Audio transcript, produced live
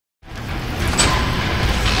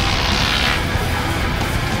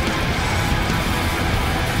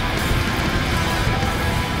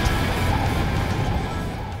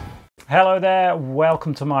Hello there,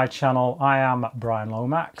 welcome to my channel. I am Bryan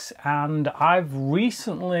Lomax and I've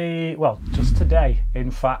recently, well just today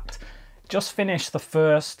in fact, just finished the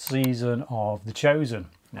first season of The Chosen.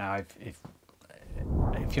 Now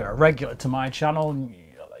if you're a regular to my channel,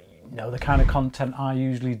 you know the kind of content I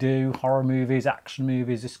usually do, horror movies, action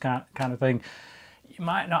movies, this kind of thing. You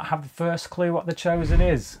might not have the first clue what The Chosen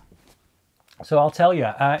is. So I'll tell you,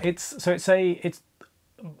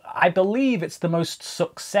 I believe it's the most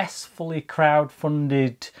successfully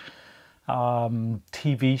crowdfunded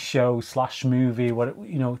TV show / movie,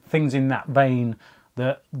 things in that vein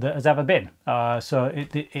that has ever been. So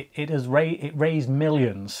it raised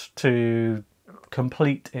millions to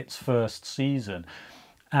complete its first season,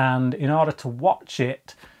 and in order to watch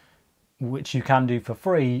it, which you can do for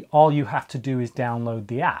free, all you have to do is download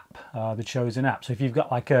the app, the Chosen app. So if you've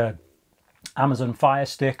got like a Amazon Fire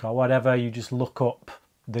Stick or whatever, you just look up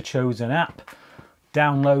the Chosen app,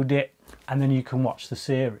 download it, and then you can watch the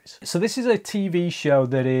series. So this is a TV show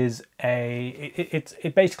that is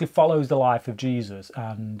it basically follows the life of Jesus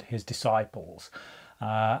and his disciples,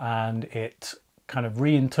 and it kind of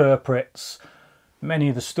reinterprets many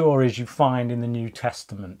of the stories you find in the New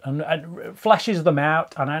Testament and fleshes them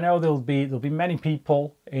out. And I know there'll be many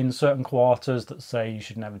people in certain quarters that say you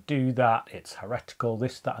should never do that, it's heretical,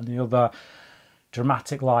 this, that and the other,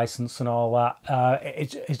 dramatic license and all that.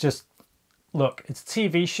 It's just, look, it's a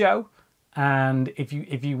TV show, and if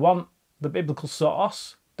you want the biblical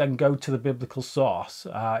source, then go to the biblical source.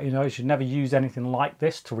 You should never use anything like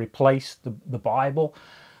this to replace the Bible,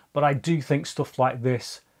 but I do think stuff like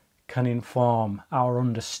this can inform our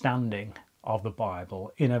understanding of the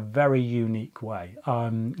Bible in a very unique way.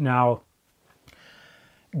 Now,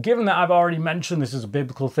 given that I've already mentioned this is a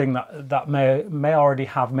biblical thing, that may already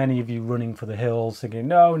have many of you running for the hills thinking,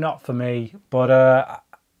 no, not for me. But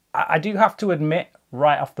I do have to admit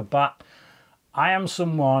right off the bat, I am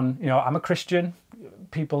someone, I'm a Christian.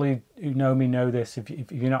 People who know me know this. If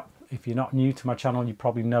you're not new to my channel, you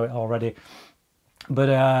probably know it already. But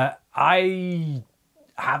I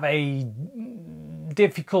have a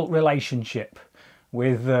difficult relationship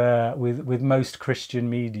with most Christian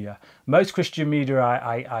media. Most Christian media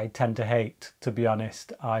I tend to hate, to be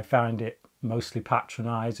honest. I find it mostly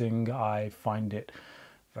patronizing. I find it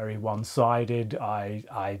very one-sided.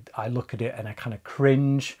 I look at it and I kind of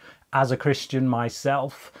cringe as a Christian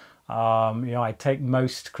myself. I take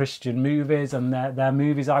most Christian movies, and they're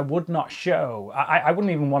movies I would not show. I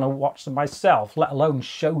wouldn't even want to watch them myself, let alone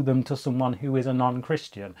show them to someone who is a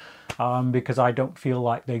non-Christian, because I don't feel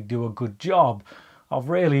like they do a good job of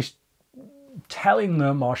really telling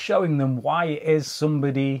them or showing them why it is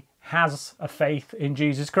somebody has a faith in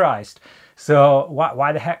Jesus Christ. So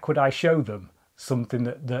why the heck would I show them something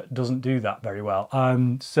that doesn't do that very well?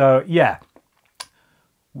 So yeah,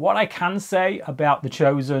 what I can say about The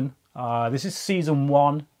Chosen, this is season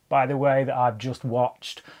 1, by the way, that I've just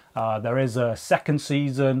watched. There is a second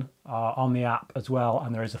season on the app as well,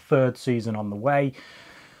 and there is a third season on the way.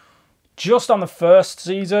 Just on the first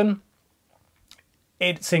season,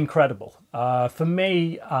 it's incredible. For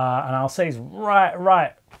me, and I'll say it's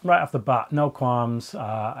right off the bat, no qualms.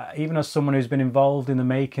 Even as someone who's been involved in the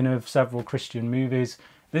making of several Christian movies,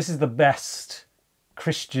 this is the best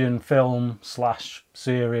Christian film /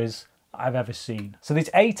 series I've ever seen. So there's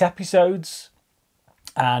 8 episodes,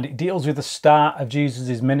 and it deals with the start of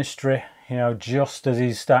Jesus' ministry, just as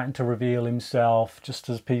he's starting to reveal himself, just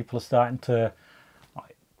as people are starting to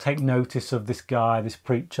take notice of this guy, this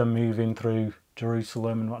preacher moving through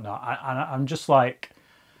Jerusalem and whatnot. I'm just like,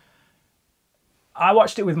 I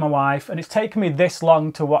watched it with my wife, and it's taken me this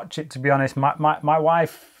long to watch it, to be honest. My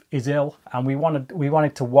wife is ill, and we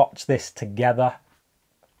wanted to watch this together,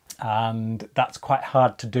 and that's quite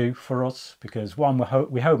hard to do for us because, one,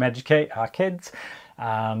 we home educate our kids,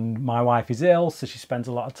 and my wife is ill, so she spends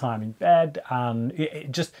a lot of time in bed, and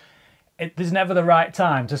there's never the right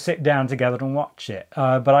time to sit down together and watch it.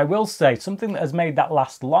 But I will say something that has made that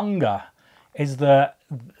last longer is that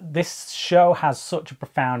this show has such a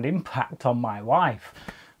profound impact on my wife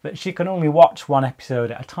that she can only watch 1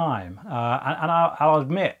 episode at a time. And I'll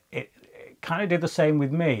admit, it kind of did the same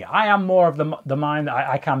with me. I am more of the mind that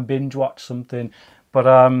I can binge watch something,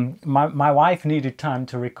 but my wife needed time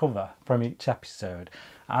to recover from each episode.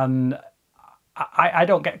 And I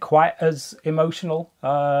don't get quite as emotional,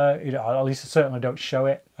 at least I certainly don't show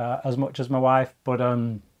it as much as my wife, but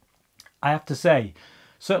I have to say,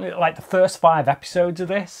 certainly like the first 5 episodes of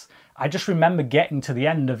this, I just remember getting to the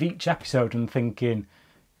end of each episode and thinking,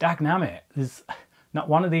 dagnammit, there's not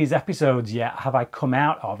one of these episodes yet have I come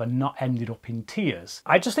out of and not ended up in tears.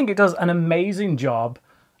 I just think it does an amazing job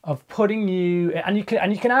of putting you, and you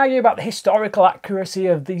can argue about the historical accuracy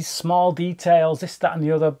of these small details, this, that, and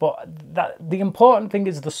the other, but the important thing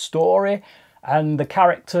is the story and the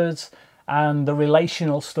characters and the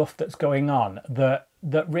relational stuff that's going on that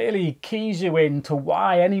really keys you into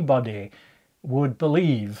why anybody would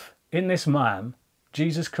believe in this man,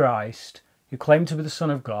 Jesus Christ, who claimed to be the Son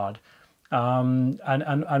of God, and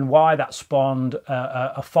why that spawned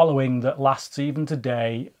a following that lasts even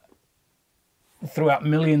today throughout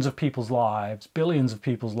millions of people's lives, billions of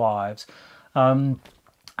people's lives. And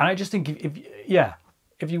I just think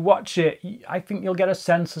if you watch it, I think you'll get a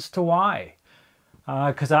sense as to why.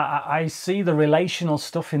 Because I see the relational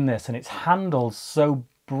stuff in this, and it's handled so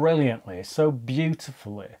brilliantly, so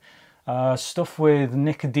beautifully. Stuff with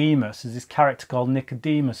Nicodemus, is this character called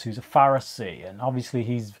Nicodemus, who's a Pharisee, and obviously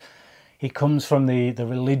he comes from the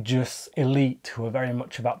religious elite who are very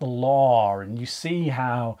much about the law, and you see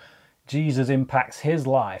how Jesus impacts his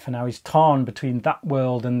life and how he's torn between that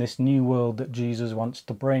world and this new world that Jesus wants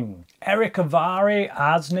to bring. Eric Avari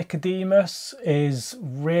as Nicodemus is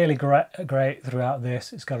really great throughout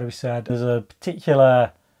this, it's got to be said. There's a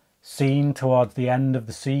particular scene towards the end of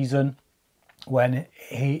the season when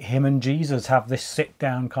him and Jesus have this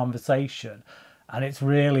sit-down conversation, and it's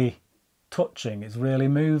really touching, it's really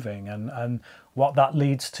moving, and what that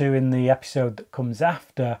leads to in the episode that comes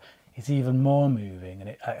after is even more moving, and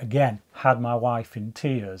it again had my wife in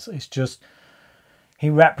tears. It's just, he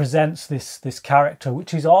represents this character,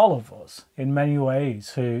 which is all of us in many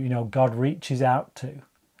ways, who, you know, God reaches out to,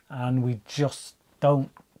 and we just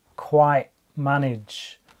don't quite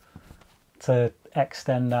manage to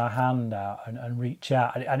extend our hand out and reach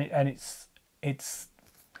out, and it's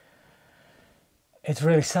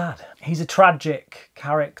really sad. He's a tragic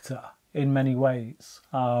character in many ways,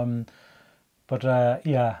 but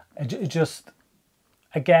it just,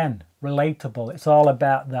 again, relatable. It's all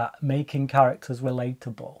about that, making characters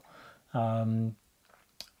relatable,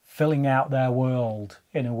 filling out their world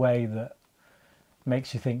in a way that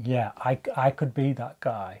makes you think, yeah, I could be that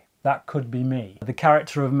guy. That could be me. The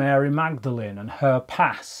character of Mary Magdalene and her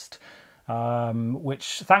past,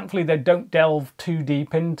 which thankfully they don't delve too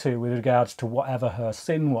deep into with regards to whatever her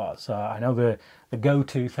sin was. I know the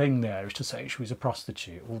go-to thing there is to say she was a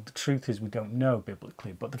prostitute. Well, the truth is we don't know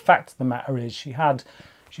biblically, but the fact of the matter is she had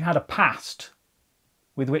a past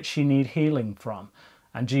with which she needed healing from,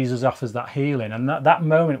 and Jesus offers that healing. And that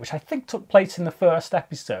moment, which I think took place in the first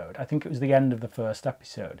episode, I think it was the end of the first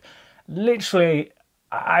episode, literally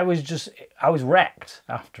I was wrecked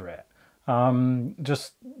after it.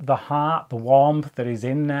 Just the heart, the warmth that is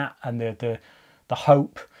in that, and the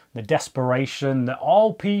hope, the desperation that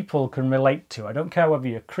all people can relate to. I don't care whether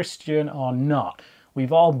you're Christian or not.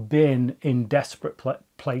 We've all been in desperate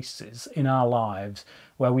places in our lives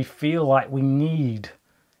where we feel like we need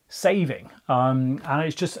saving, and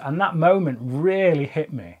it's just, and that moment really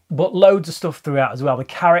hit me. But loads of stuff throughout as well. The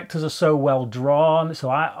characters are so well drawn. So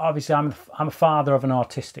I'm a father of an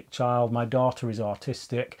autistic child. My daughter is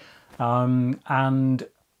autistic, and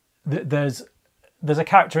there's a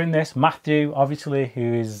character in this, Matthew, obviously,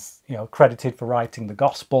 who is, you know, credited for writing the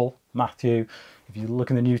gospel. Matthew, if you look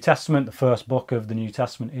in the New Testament, the first book of the New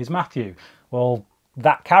Testament is Matthew. Well,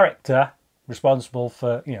 that character responsible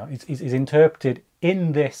for, you know, is interpreted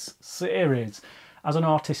in this series as an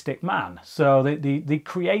autistic man. So the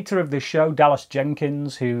creator of this show, Dallas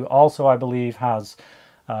Jenkins, who also I believe has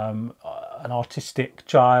an autistic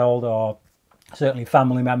child, or certainly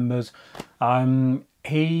family members,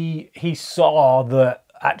 he saw that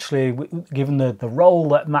actually, given the role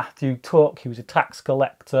that Matthew took, he was a tax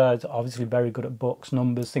collector, obviously very good at books,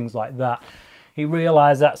 numbers, things like that. He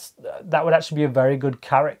realised that would actually be a very good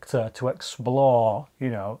character to explore, you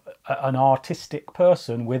know, an artistic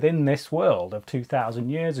person within this world of 2,000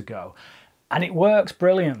 years ago. And it works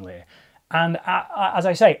brilliantly. And as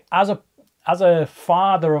I say, as a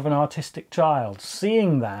father of an autistic child,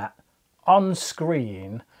 seeing that on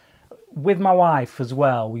screen with my wife as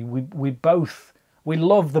well, we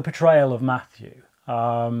love the portrayal of Matthew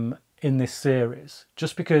in this series,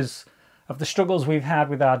 just because of the struggles we've had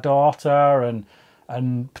with our daughter,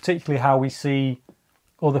 and particularly how we see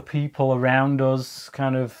other people around us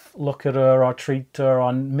kind of look at her or treat her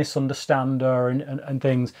or misunderstand her and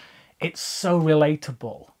things. It's so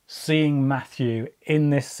relatable seeing Matthew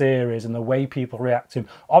in this series and the way people react to him.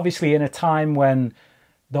 Obviously in a time when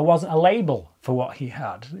there wasn't a label for what he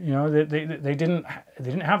had. You know, they didn't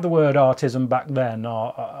have the word autism back then,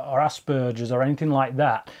 or Asperger's or anything like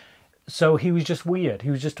that. So he was just weird. He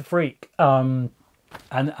was just a freak. And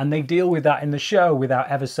they deal with that in the show without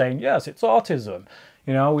ever saying, yes, it's autism.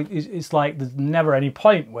 You know, it's like there's never any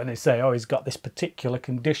point when they say, oh, he's got this particular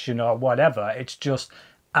condition or whatever. It's just,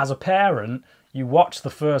 as a parent, you watch the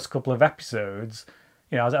first couple of episodes,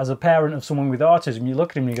 you know, as a parent of someone with autism, you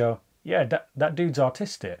look at him and you go, yeah, that dude's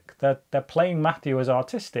autistic. They're playing Matthew as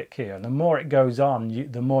autistic here. And the more it goes on,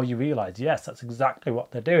 the more you realise, yes, that's exactly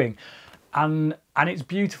what they're doing. And it's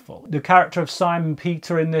beautiful. The character of Simon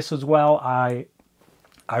Peter in this as well, I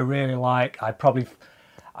really like. I probably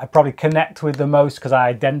connect with the most because I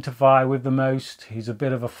identify with the most. He's a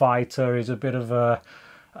bit of a fighter. He's a bit of a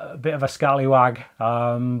scallywag,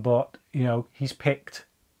 but you know, he's picked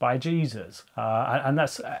by Jesus, and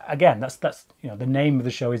that's you know, the name of the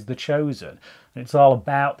show is The Chosen, and it's all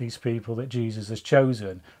about these people that Jesus has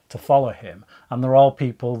chosen to follow him, and they're all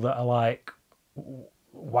people that are like,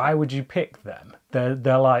 why would you pick them?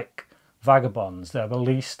 They're like vagabonds. They're the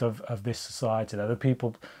least of this society. They're the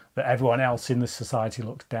people that everyone else in this society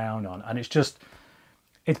looks down on, and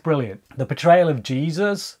it's brilliant. The portrayal of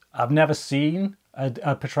Jesus, I've never seen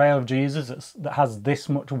a portrayal of Jesus that has this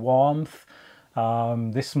much warmth,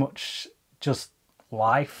 this much just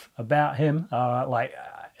life about him.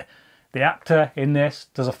 The actor in this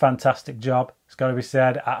does a fantastic job. It's got to be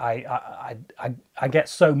said. I get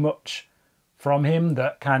so much from him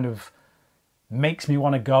that kind of makes me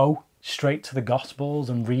want to go straight to the Gospels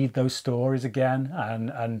and read those stories again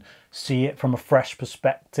and see it from a fresh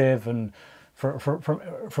perspective and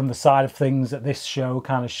from the side of things that this show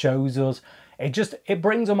kind of shows us. It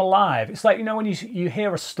brings them alive. It's like, you know, when you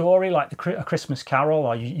hear a story like A Christmas Carol,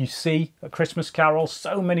 or you see A Christmas Carol,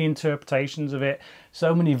 so many interpretations of it,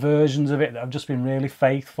 so many versions of it that have just been really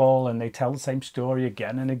faithful, and they tell the same story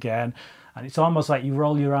again and again. And it's almost like you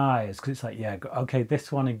roll your eyes because it's like, yeah, okay,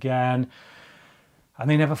 this one again. And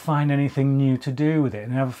they never find anything new to do with it.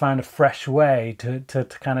 They never find a fresh way to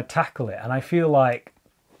kind of tackle it. And I feel like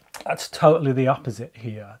that's totally the opposite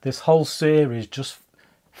here. This whole series just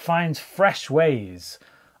finds fresh ways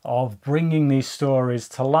of bringing these stories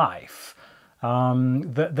to life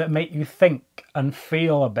that make you think and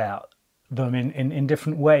feel about them in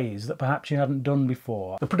different ways that perhaps you hadn't done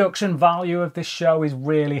before. The production value of this show is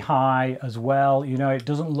really high as well. You know, it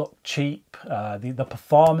doesn't look cheap. The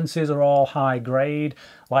performances are all high grade.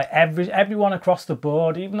 Like everyone across the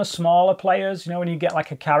board, even the smaller players, you know, when you get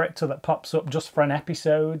like a character that pops up just for an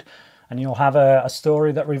episode and you'll have a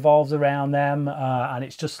story that revolves around them, and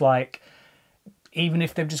it's just like, even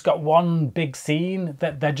if they've just got one big scene,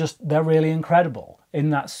 they're really incredible in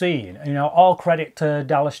that scene. You know, all credit to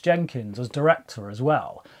Dallas Jenkins as director as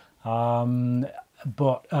well.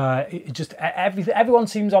 But everyone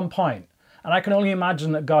seems on point, and I can only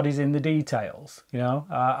imagine that God is in the details. You know,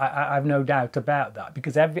 I have no doubt about that,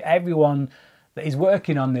 because everyone that is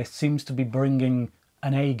working on this seems to be bringing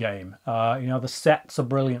an A game. You know, the sets are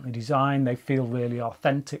brilliantly designed. They feel really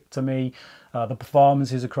authentic to me. The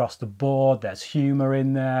performances across the board, there's humour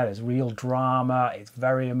in there, there's real drama, it's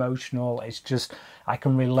very emotional. It's just, I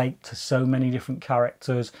can relate to so many different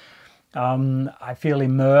characters. I feel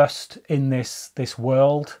immersed in this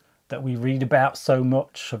world that we read about so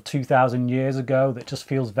much of 2,000 years ago that just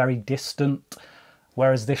feels very distant,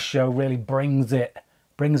 whereas this show really brings it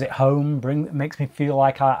home, makes me feel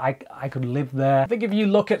like I could live there. I think if you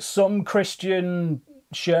look at some Christian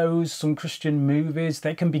shows, some Christian movies,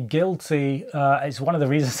 they can be guilty, it's one of the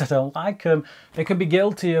reasons I don't like them, they can be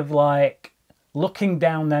guilty of like looking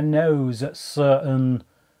down their nose at certain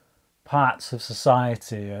parts of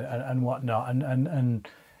society and whatnot, and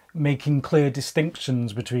making clear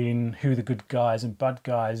distinctions between who the good guys and bad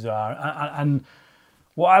guys are. And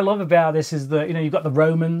what I love about this is that, you know, you've got the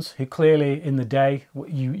Romans, who clearly in the day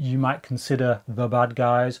you might consider the bad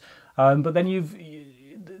guys, but then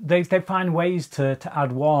they find ways to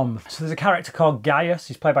add warmth. So there's a character called Gaius.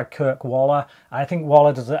 He's played by Kirk Waller. I think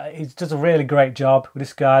Waller does a really great job with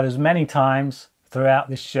this guy. There's many times throughout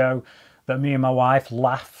this show that me and my wife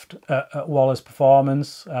laughed at Waller's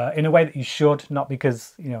performance in a way that you should, not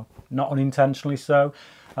because, you know, not unintentionally so,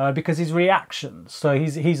 because his reactions. So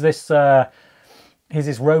he's this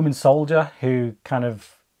Roman soldier who kind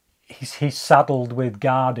of, he's saddled with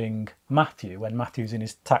guarding Matthew when Matthew's in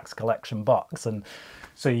his tax collection box, and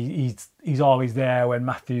so he's always there when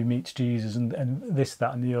Matthew meets Jesus and this,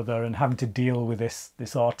 that and the other, and having to deal with this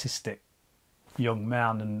autistic young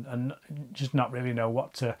man and just not really know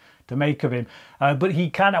what to make of him. But he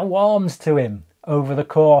kind of warms to him over the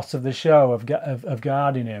course of the show of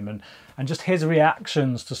guarding him, and just his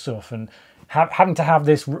reactions to stuff, and having to have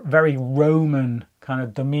this very Roman kind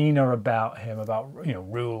of demeanor about him, about, you know,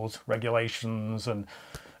 rules, regulations and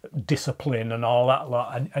discipline and all that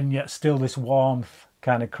lot, and yet still this warmth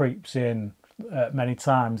kind of creeps in many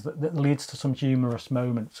times that leads to some humorous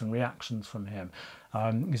moments and reactions from him.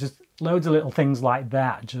 There's just loads of little things like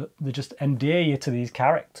that that just endear you to these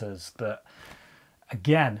characters that,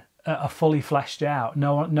 again, are fully fleshed out.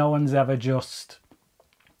 No one's ever just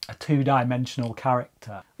a two-dimensional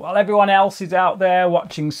character. While everyone else is out there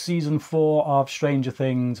watching season 4 of Stranger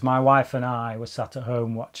Things, my wife and I were sat at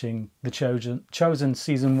home watching The Chosen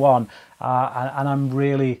season 1, and I'm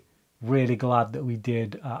really glad that we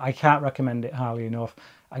did. I can't recommend it highly enough.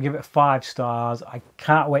 I give it 5 stars. I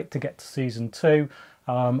can't wait to get to season 2.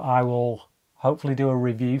 I will hopefully do a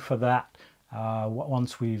review for that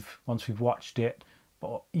once we've watched it.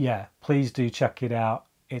 But yeah, please do check it out.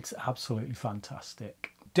 It's absolutely fantastic.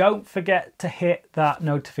 Don't forget to hit that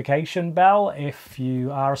notification bell if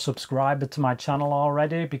you are a subscriber to my channel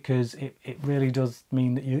already, because it really does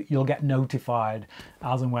mean that you'll get notified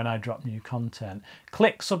as and when I drop new content.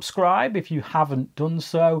 Click subscribe if you haven't done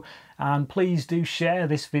so, and please do share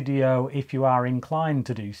this video if you are inclined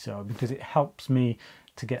to do so, because it helps me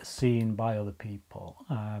to get seen by other people.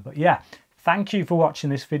 But yeah, thank you for watching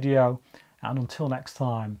this video, and until next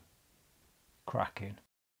time, cracking.